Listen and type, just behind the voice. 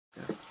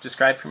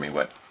describe for me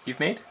what you've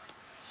made?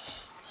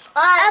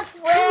 A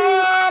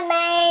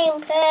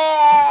swimming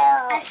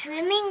pool. A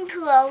swimming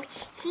pool.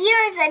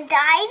 Here's a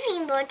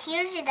diving board.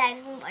 Here's a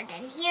diving board.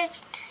 And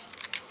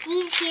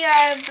these here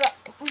are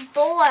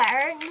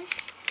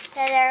boards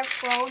that are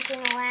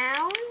floating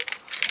around.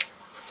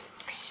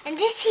 And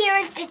this here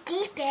is the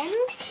deep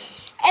end.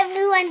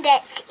 Everyone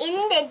that's in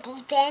the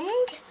deep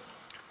end.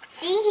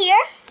 See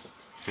here?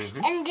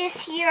 Mm-hmm. And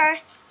this here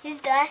is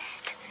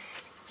just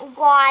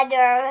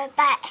water,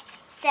 but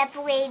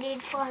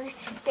separated from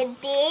the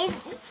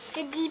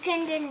deep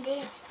end and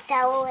the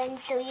shallow end,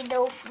 so you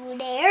go through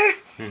there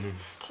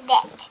to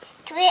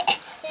it.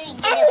 And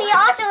we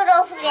also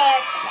go through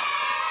there.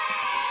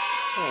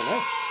 Oh,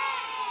 nice.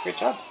 Great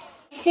job.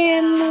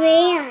 Some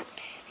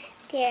ramps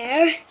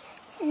there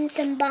and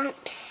some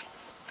bumps.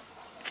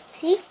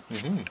 See?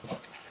 Mm-hmm.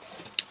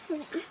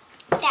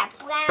 That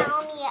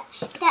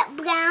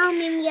brown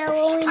and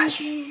yellow and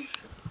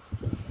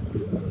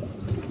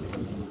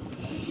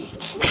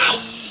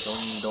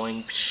Doing, doing,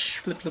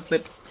 flip, flip,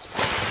 flip.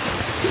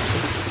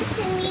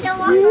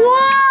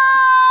 Whoa!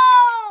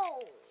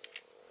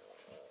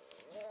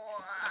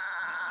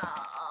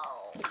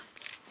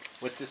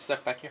 What's this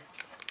stuff back here?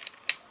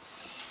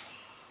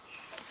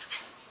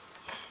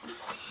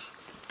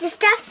 The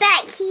stuff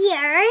back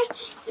here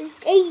is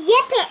the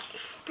Yippet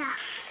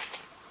stuff.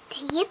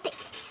 The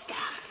Yippet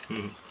stuff.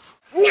 Now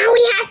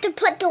we have to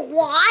put the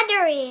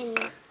water in.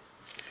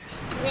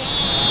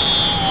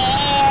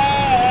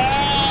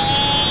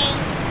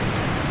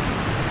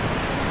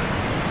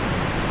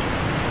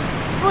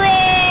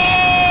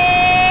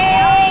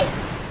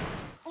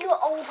 You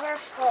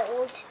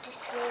overflowed the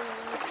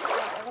swimming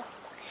pool.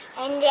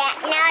 And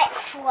now it's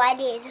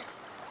flooded.